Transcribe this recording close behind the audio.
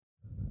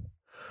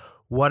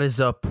What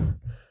is up,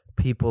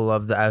 people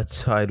of the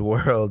outside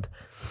world?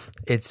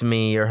 It's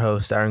me, your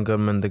host, Aaron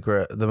Goodman,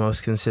 the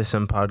most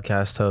consistent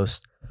podcast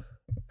host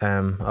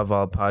of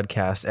all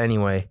podcasts.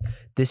 Anyway,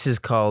 this is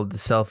called the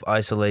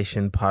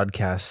Self-Isolation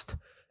Podcast,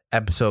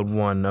 episode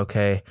 1,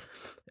 okay?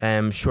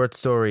 Short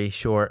story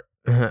short,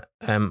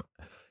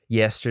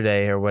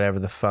 yesterday or whatever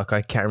the fuck,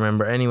 I can't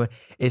remember. Anyway,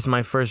 it's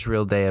my first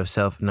real day of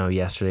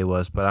yesterday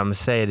was, but I'm gonna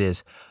say it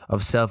is,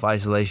 of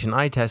self-isolation.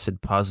 I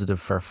tested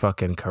positive for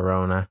fucking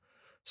corona.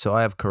 So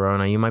I have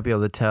corona. You might be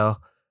able to tell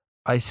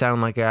I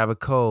sound like I have a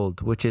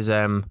cold, which is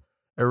a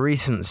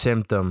recent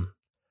symptom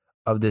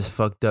of this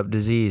fucked up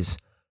disease.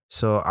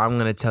 So I'm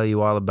going to tell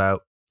you all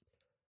about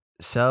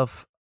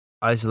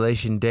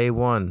self-isolation day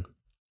 1.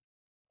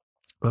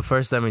 But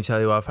first, let me tell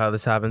you off how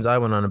this happens. I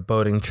went on a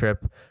boating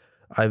trip.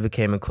 I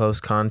became a close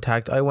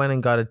contact. I went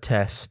and got a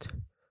test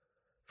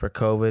for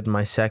COVID,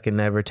 my second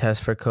ever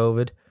test for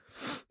COVID.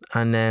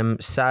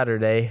 And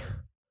Saturday,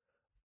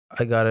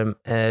 I got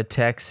a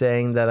text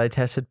saying that I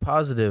tested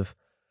positive.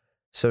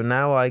 So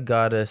now I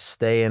gotta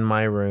stay in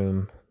my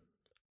room,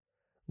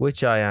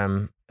 which I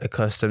am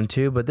accustomed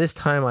to, but this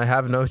time I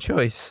have no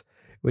choice,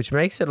 which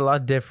makes it a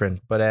lot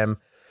different. But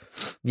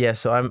yeah,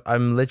 so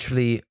I'm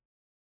literally,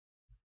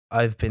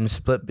 I've been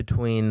split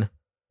between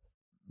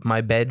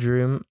my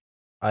bedroom.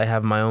 I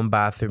have my own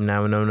bathroom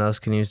now, and no one else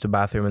can use the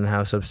bathroom in the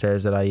house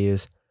upstairs that I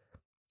use.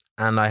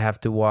 And I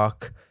have to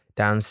walk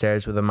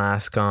downstairs with a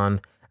mask on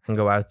and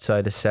go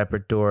outside a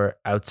separate door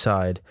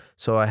outside.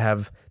 So I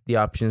have the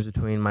options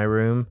between my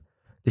room,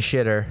 the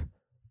shitter,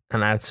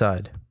 and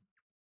outside.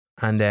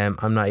 And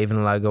I'm not even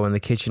allowed to go in the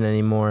kitchen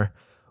anymore,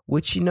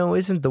 which,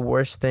 isn't the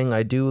worst thing.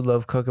 I do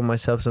love cooking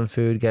myself some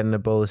food, getting a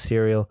bowl of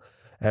cereal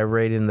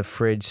right in the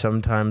fridge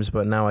sometimes,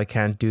 but now I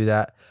can't do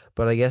that.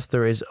 But I guess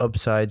there is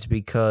upsides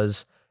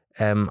because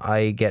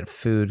I get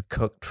food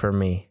cooked for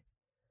me,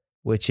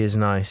 which is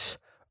nice.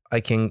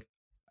 I can...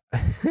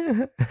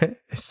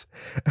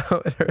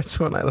 it hurts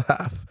when I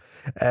laugh.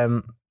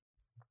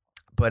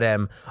 But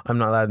I'm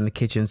not allowed in the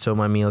kitchen, so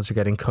my meals are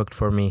getting cooked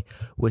for me,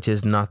 which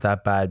is not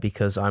that bad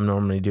because I'm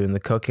normally doing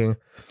the cooking.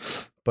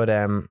 But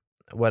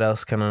what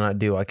else can I not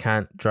do? I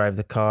can't drive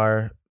the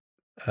car.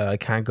 I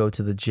can't go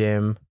to the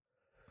gym.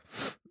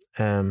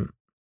 A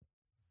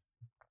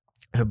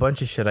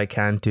bunch of shit I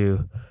can't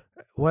do.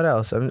 What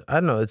else? I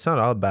don't know. It's not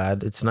all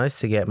bad. It's nice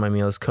to get my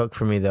meals cooked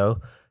for me,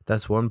 though.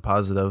 That's one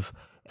positive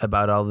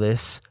about all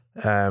this.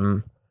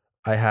 I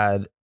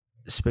had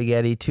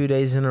spaghetti 2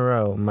 days in a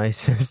row. My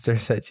sister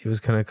said she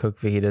was gonna cook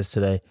fajitas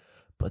today,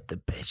 but the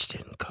bitch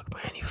didn't cook me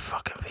any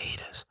fucking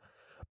fajitas.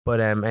 But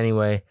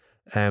anyway,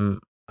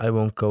 I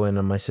won't go in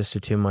on my sister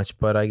too much,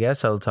 but I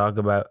guess I'll talk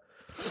about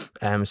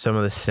some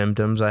of the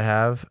symptoms I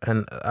have.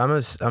 And I'm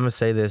gonna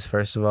say this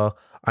first of all.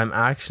 I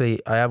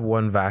have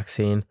one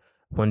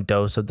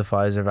dose of the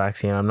Pfizer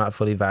vaccine. I'm not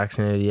fully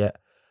vaccinated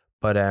yet,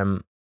 but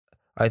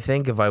I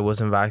think if I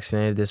wasn't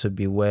vaccinated, this would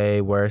be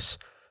way worse.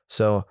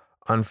 So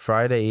on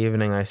Friday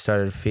evening, I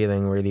started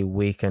feeling really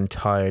weak and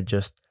tired,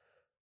 just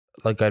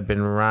like I'd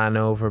been ran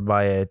over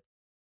by a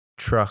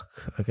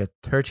truck, like a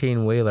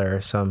 13-wheeler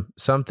or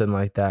something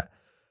like that.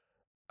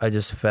 I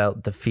just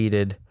felt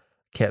defeated,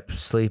 kept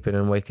sleeping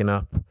and waking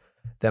up.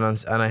 Then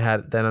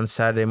on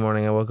Saturday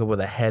morning, I woke up with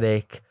a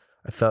headache.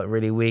 I felt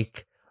really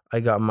weak.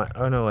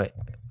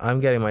 I'm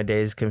getting my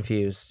days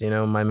confused.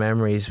 My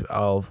memory's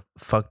all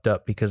fucked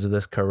up because of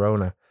this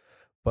corona.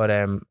 But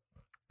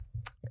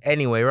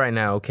anyway, right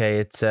now, okay,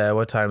 it's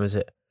what time is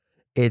it?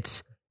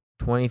 It's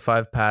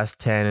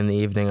 10:25 in the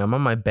evening. I'm on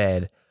my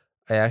bed.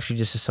 I actually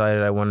just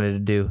decided I wanted to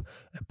do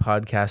a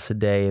podcast a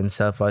day in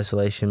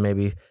self-isolation,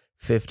 maybe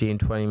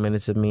 15-20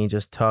 minutes of me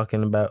just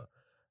talking about,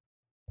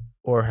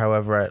 or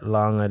however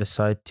long I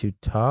decide to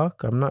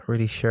talk. I'm not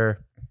really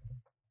sure.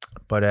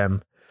 But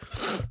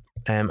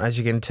as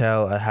you can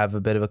tell, I have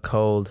a bit of a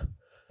cold.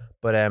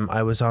 But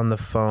I was on the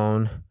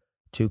phone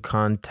to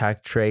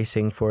contact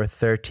tracing for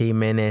 30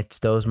 minutes.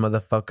 Those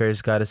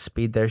motherfuckers gotta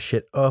speed their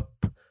shit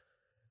up.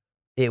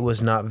 It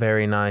was not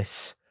very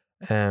nice.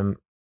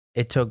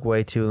 It took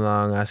way too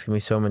long, asking me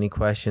so many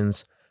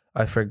questions.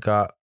 I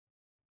forgot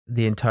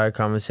the entire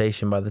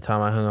conversation by the time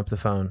I hung up the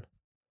phone.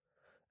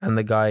 And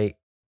the guy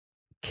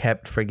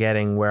kept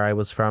forgetting where I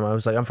was from. I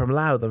was like, I'm from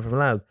Louth.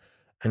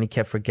 And he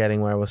kept forgetting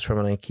where I was from.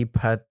 And I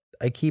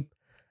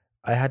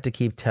had to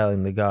keep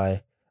telling the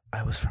guy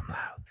I was from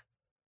Louth.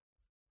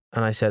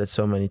 And I said it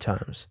so many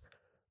times.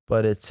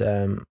 But it's he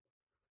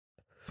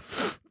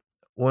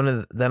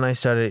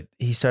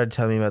started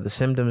telling me about the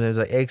symptoms. It was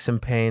like aches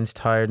and pains,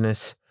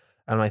 tiredness,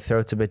 and my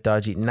throat's a bit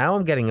dodgy. Now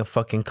I'm getting a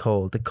fucking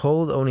cold. The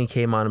cold only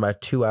came on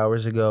about 2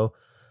 hours ago.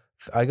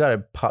 I gotta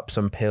pop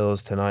some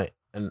pills tonight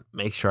and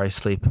make sure I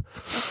sleep.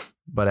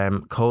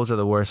 But colds are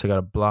the worst. I got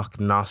a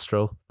blocked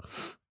nostril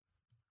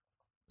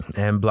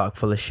and blocked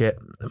full of shit.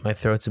 My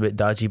throat's a bit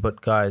dodgy. But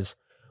guys,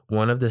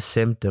 one of the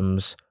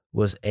symptoms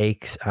was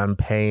aches and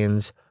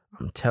pains.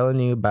 I'm telling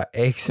you about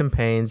aches and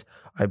pains.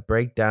 I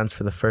breakdanced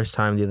for the first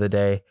time the other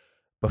day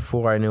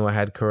before I knew I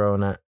had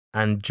corona,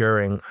 and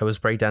during I was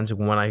breakdancing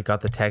when I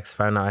got the text,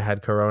 found out I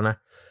had corona.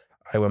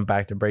 I went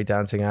back to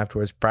breakdancing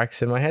afterwards,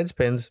 practicing my head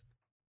spins.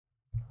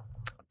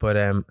 But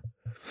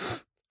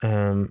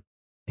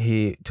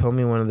he told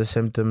me one of the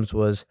symptoms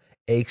was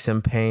aches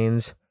and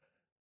pains,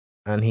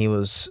 and he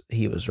was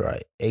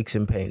right. Aches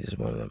and pains is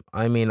one of them.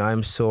 I mean,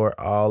 I'm sore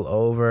all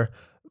over,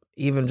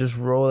 even just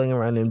rolling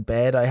around in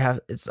bed.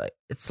 It's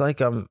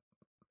like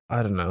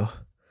I don't know.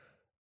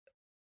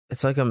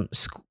 It's like I'm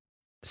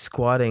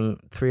squatting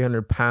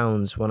 300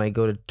 pounds when I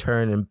go to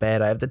turn in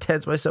bed. I have to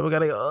tense my stomach.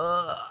 I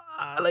go,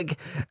 like,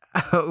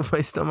 ow,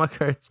 my stomach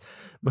hurts.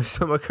 My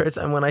stomach hurts,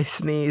 and when I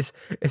sneeze,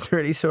 it's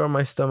really sore on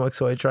my stomach.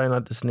 So I try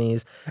not to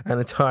sneeze, and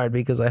it's hard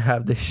because I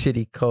have this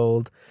shitty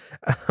cold.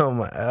 Oh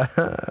my!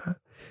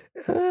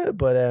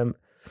 But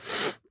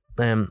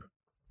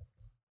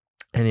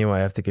anyway, I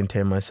have to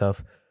contain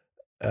myself.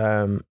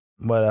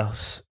 What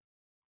else?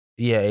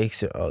 Yeah,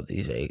 aches. Oh,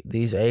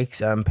 these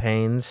aches and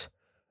pains.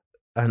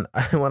 And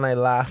when I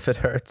laugh, it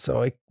hurts.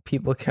 So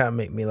people can't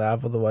make me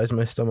laugh. Otherwise,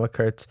 my stomach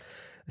hurts.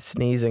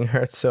 Sneezing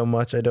hurts so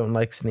much. I don't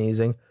like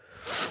sneezing.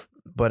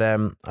 But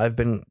I've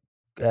been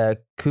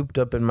cooped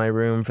up in my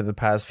room for the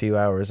past few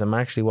hours. I'm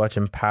actually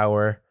watching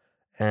Power.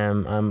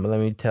 Let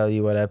me tell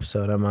you what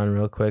episode I'm on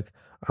real quick.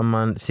 I'm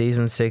on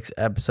season 6,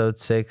 episode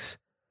 6.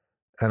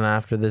 And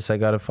after this, I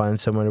gotta find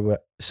somewhere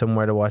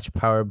to watch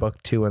Power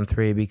Book 2 and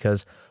 3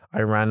 because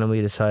I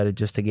randomly decided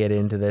just to get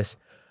into this.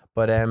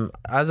 But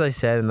as I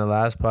said in the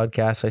last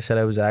podcast, I said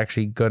I was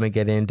actually going to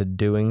get into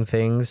doing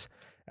things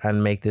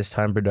and make this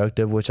time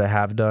productive, which I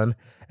have done.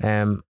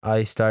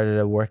 I started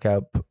a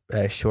workout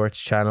shorts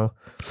channel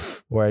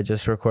where I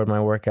just record my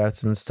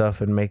workouts and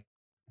stuff and make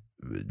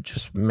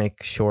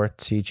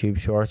shorts, YouTube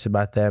shorts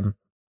about them.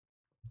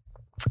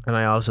 And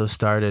I also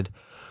started,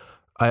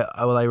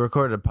 I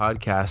recorded a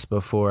podcast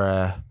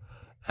before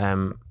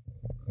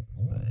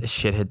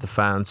shit hit the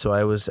fan. So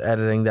I was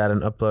editing that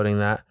and uploading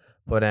that.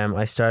 But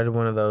I started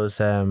one of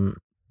those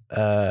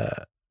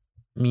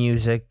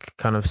music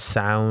kind of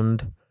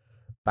sound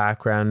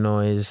background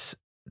noise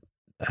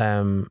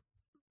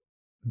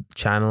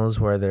channels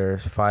where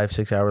there's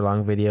 5-6 hour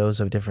long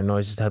videos of different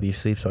noises to help you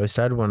sleep. So I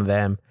started one of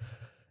them,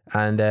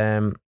 and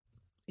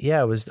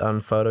I was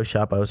on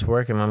Photoshop. I was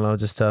working on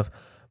loads of stuff,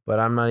 but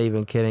I'm not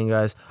even kidding,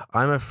 guys.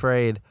 I'm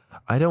afraid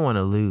I don't want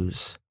to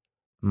lose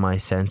my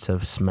sense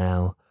of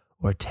smell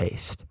or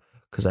taste.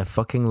 Because I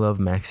fucking love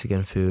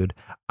Mexican food,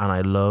 and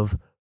I love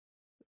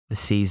the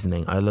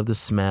seasoning. I love the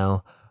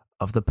smell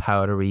of the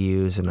powder we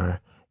use in our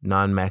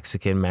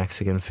non-Mexican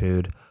Mexican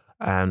food,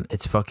 and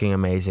it's fucking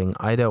amazing.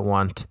 I don't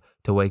want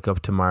to wake up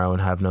tomorrow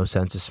and have no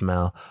sense of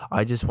smell.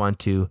 I just want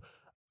to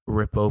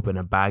rip open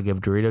a bag of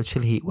Dorito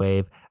Chill Heat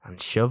Wave and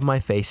shove my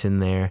face in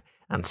there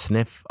and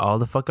sniff all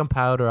the fucking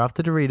powder off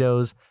the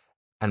Doritos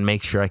and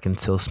make sure I can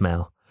still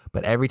smell.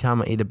 But every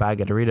time I eat a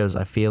bag of Doritos,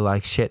 I feel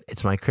like shit.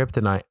 It's my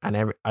kryptonite,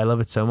 and I love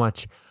it so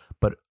much.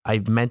 But I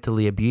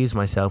mentally abuse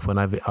myself when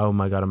oh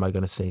my god, am I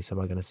gonna sneeze? Am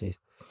I gonna sneeze?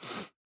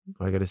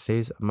 Am I gonna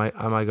sneeze? Am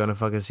I gonna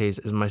fucking sneeze?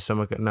 Is my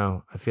stomach?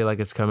 No, I feel like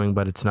it's coming,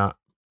 but it's not.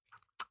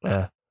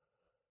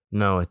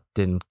 No, it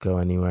didn't go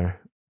anywhere.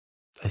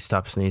 I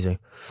stopped sneezing.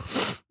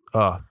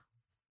 Oh,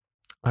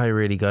 I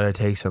really gotta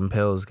take some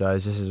pills,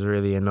 guys. This is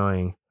really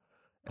annoying.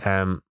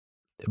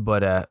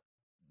 But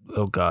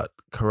oh god,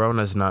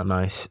 Corona's not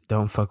nice.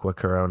 Don't fuck with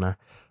Corona.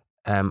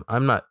 I'm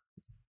not,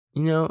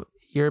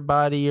 your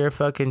body, your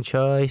fucking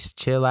choice,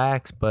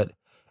 chillax. But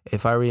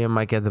if I were you, I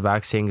might get the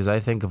vaccine, because I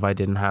think if I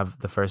didn't have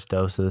the first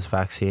dose of this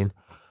vaccine,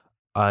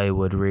 I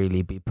would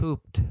really be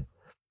pooped.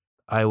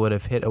 I would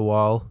have hit a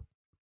wall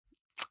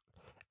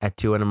at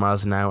 200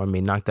 miles an hour and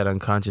be knocked out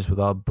unconscious with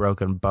all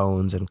broken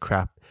bones and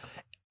crap.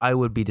 I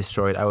would be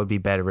destroyed. I would be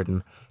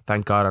bedridden.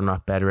 Thank God I'm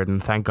not bedridden.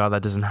 Thank God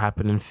that doesn't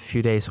happen in a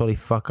few days. Holy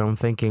fuck, I'm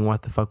thinking,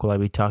 what the fuck will I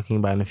be talking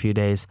about in a few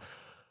days?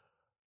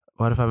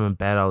 What if I'm in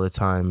bed all the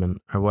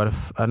time? Or what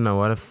if, I don't know,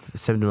 what if a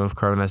symptom of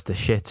Corona is the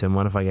shits, and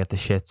what if I get the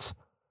shits?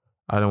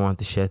 I don't want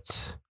the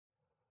shits.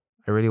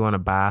 I really want a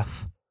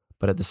bath,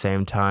 but at the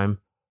same time,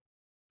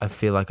 I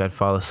feel like I'd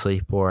fall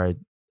asleep, or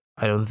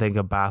I don't think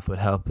a bath would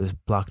help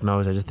with blocked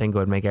nose. I just think it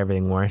would make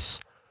everything worse.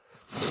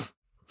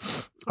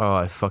 Oh,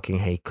 I fucking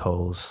hate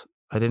colds.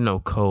 I didn't know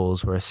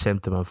colds were a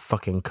symptom of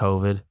fucking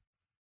COVID.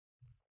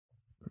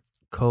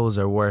 Colds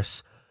are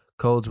worse.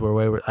 Colds were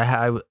way worse. I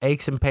had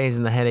aches and pains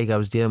and the headache I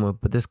was dealing with,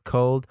 but this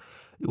cold,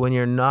 when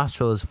your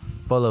nostril is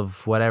full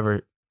of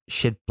whatever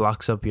shit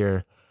blocks up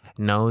your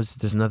nose,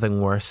 there's nothing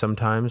worse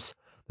sometimes.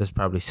 There's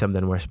probably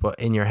something worse, but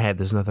in your head,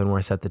 there's nothing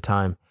worse at the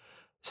time.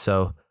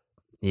 So,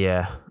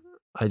 yeah,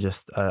 I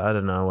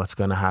don't know what's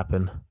going to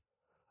happen.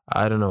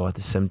 I don't know what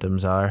the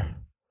symptoms are.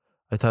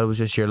 I thought it was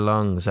just your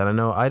lungs. And I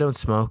know I don't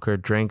smoke or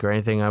drink or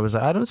anything. I was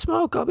like, I don't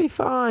smoke, I'll be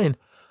fine.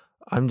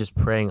 I'm just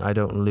praying I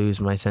don't lose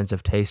my sense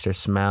of taste or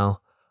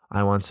smell.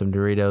 I want some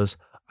Doritos.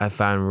 I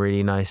found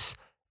really nice,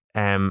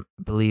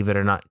 believe it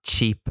or not,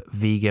 cheap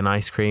vegan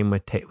ice cream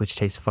which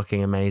tastes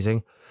fucking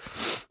amazing.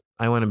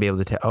 I want to be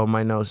able to oh,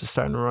 my nose is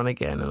starting to run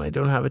again and I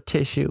don't have a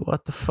tissue.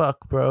 What the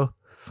fuck, bro?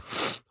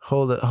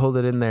 Hold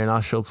it in there,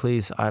 nostril,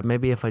 please.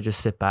 Maybe if I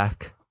just sit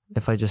back.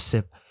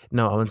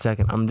 No, 1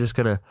 second. I'm just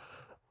gonna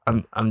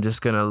I'm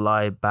just gonna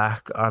lie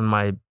back on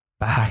my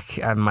back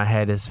and my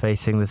head is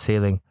facing the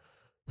ceiling,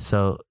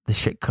 so the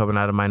shit coming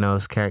out of my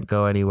nose can't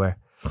go anywhere.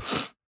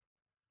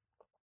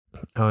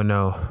 Oh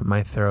no,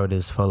 my throat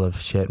is full of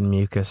shit and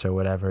mucus or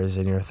whatever is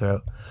in your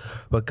throat.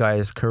 But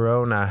guys,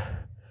 Corona,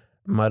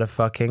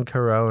 motherfucking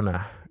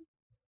Corona.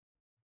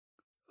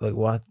 Like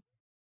what?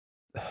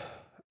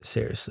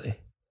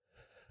 Seriously,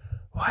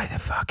 why the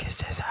fuck is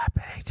this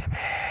happening to me?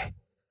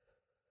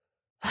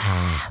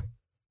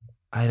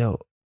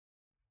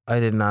 I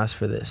didn't ask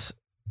for this.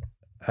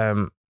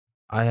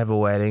 I have a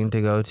wedding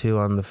to go to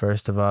on the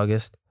 1st of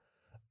August,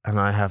 and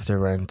I have to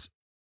rent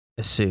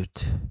a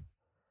suit,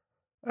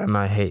 and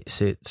I hate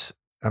suits,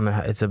 and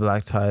it's a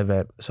black tie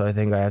event, so I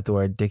think I have to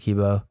wear a dicky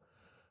bow.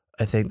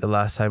 I think the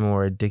last time I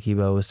wore a dicky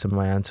bow was to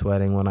my aunt's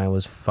wedding when I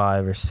was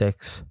 5 or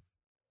 6,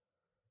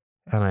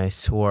 and I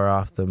swore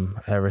off them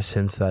ever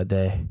since that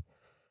day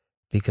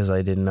because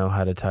I didn't know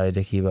how to tie a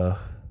dicky bow.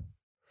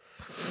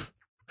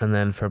 And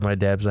then for my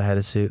debs, I had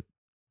a suit.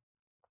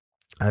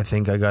 I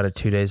think I got it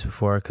 2 days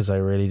before because I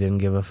really didn't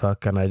give a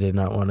fuck and I did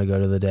not want to go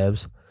to the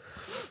Debs.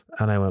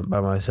 And I went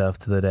by myself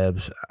to the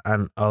Debs,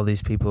 and all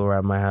these people were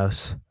at my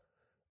house,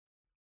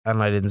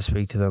 and I didn't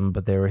speak to them,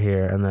 but they were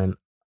here. And then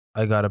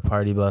I got a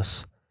party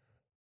bus,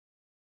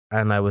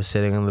 and I was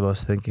sitting on the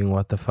bus thinking,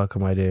 what the fuck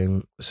am I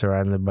doing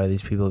surrounded by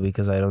these people,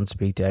 because I don't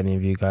speak to any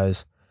of you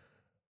guys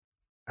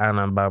and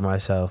I'm by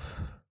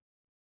myself.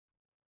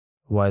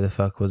 Why the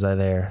fuck was I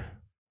there?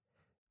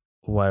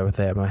 Why were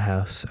they at my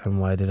house,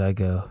 and why did I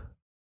go?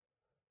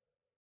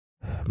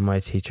 My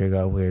teacher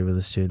got weird with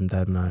a student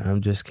that night. I'm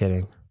just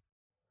kidding.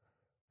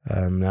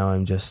 Now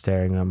I'm just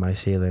staring at my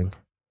ceiling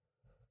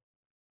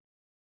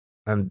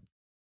and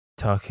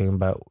talking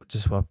about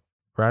just what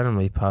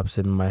randomly pops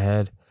in my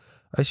head.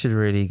 I should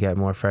really get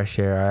more fresh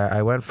air.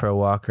 I went for a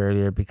walk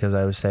earlier because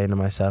I was saying to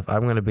myself,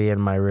 I'm going to be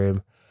in my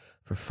room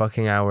for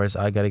fucking hours.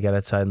 I got to get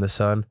outside in the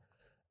sun.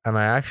 And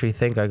I actually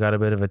think I got a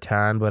bit of a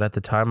tan, but at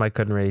the time I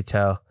couldn't really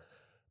tell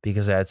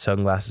because I had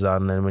sunglasses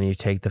on, and when you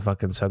take the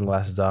fucking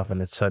sunglasses off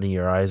and it's sunny,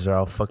 your eyes are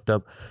all fucked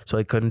up. So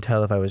I couldn't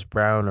tell if I was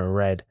brown or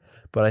red.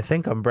 But I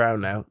think I'm brown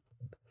now.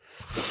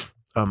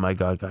 Oh my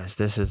God,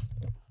 guys.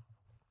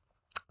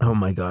 Oh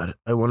my God.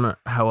 I wonder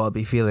how I'll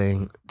be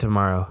feeling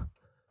tomorrow.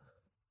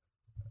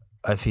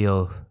 I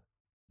feel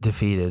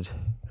defeated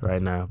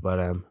right now, but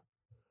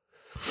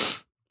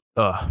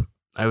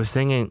I was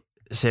thinking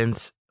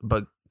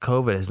but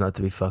COVID is not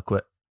to be fucked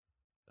with.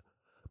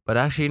 But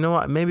actually, you know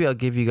what? Maybe I'll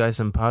give you guys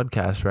some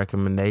podcast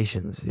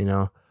recommendations. You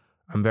know,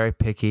 I'm very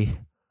picky.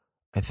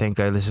 I think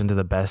I listen to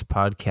the best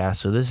podcasts.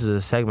 So this is a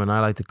segment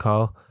I like to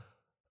call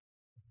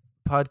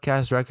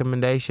Podcast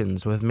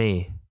Recommendations with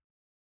me,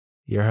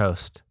 your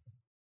host.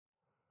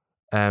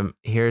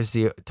 Here's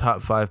the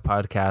top 5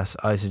 podcasts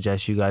I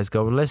suggest you guys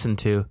go and listen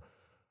to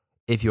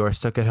if you're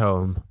stuck at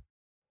home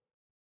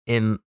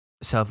in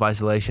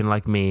self-isolation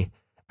like me.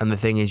 And the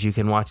thing is, you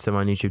can watch them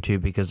on YouTube too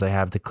because they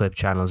have the clip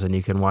channels, and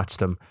you can watch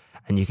them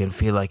and you can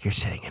feel like you're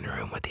sitting in a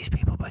room with these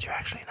people, but you're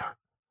actually not.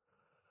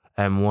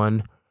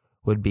 One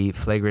would be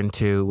Flagrant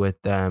 2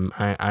 with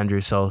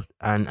Andrew Salt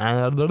and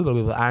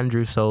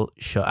Andrew Salt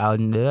show.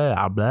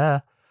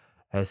 A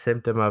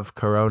symptom of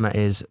corona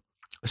is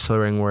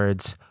slurring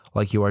words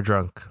like you are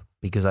drunk,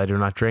 because I do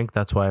not drink.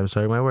 That's why I'm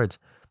slurring my words.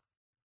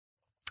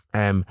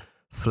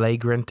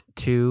 Flagrant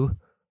 2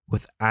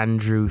 with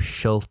Andrew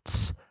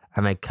Schultz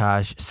and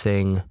Akash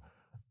Singh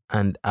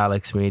and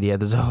Alex Media.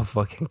 There's a whole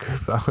fucking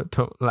group.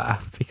 Don't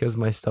laugh because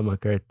my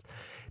stomach hurts.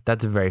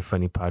 That's a very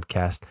funny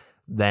podcast.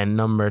 Then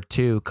number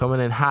 2, coming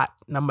in hot,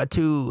 number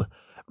 2,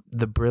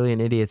 the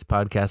Brilliant Idiots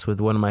podcast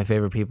with one of my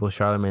favorite people,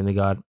 Charlemagne the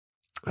God.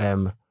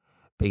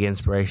 Big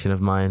inspiration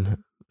of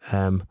mine.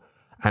 And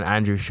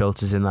Andrew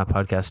Schultz is in that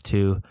podcast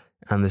too.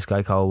 And this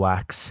guy called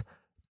Wax,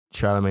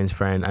 Charlemagne's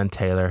friend, and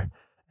Taylor,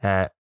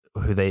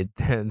 who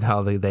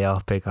they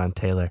all pick on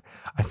Taylor.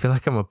 I feel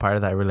like I'm a part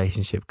of that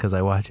relationship because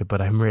I watch it,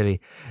 but I'm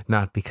really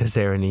not, because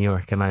they're in New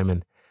York and I'm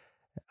in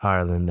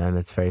Ireland and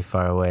it's very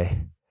far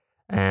away.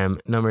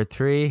 Number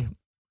 3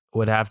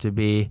 would have to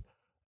be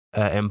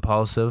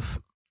Impulsive.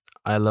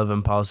 I love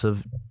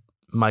Impulsive.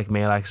 Mike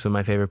Malak's one of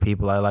my favorite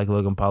people. I like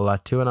Logan Paul a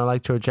lot too, and I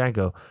like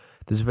Trochenko.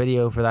 There's a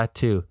video for that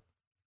too.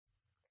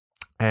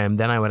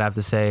 Then I would have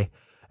to say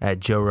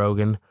Joe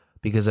Rogan,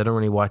 because I don't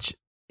really watch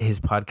his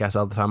podcast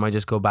all the time. I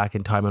just go back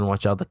in time and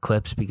watch all the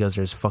clips, because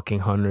there's fucking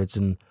hundreds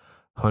and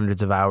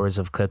hundreds of hours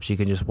of clips you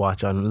can just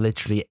watch on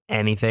literally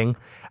anything.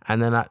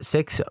 And then at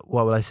 6,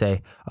 what will I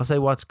say? I'll say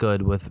What's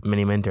Good with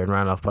Minnie Minter and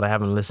Randolph, but I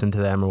haven't listened to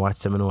them or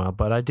watched them in a while.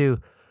 But I do,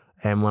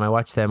 and when I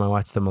watch them a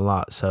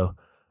lot. So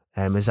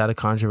is that a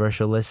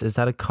controversial list? Is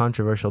that a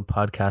controversial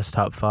podcast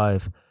top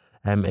 5?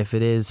 If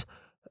it is,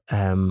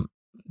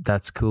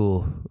 that's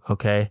cool.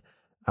 Okay.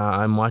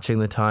 I'm watching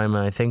the time,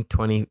 and I think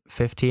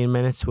 15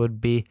 minutes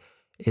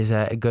is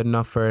good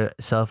enough for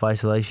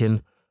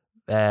self-isolation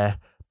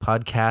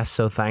podcast.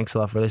 So thanks a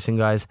lot for listening,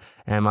 guys.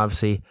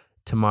 Obviously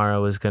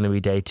tomorrow is going to be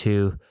day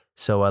 2,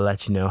 so I'll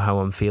let you know how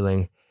I'm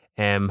feeling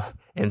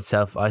in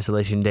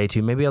self-isolation day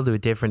 2. Maybe I'll do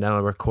it different and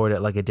I'll record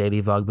it like a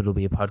daily vlog, but it'll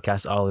be a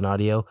podcast all in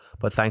audio.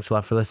 But thanks a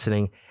lot for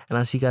listening, and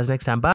I'll see you guys next time. Bye.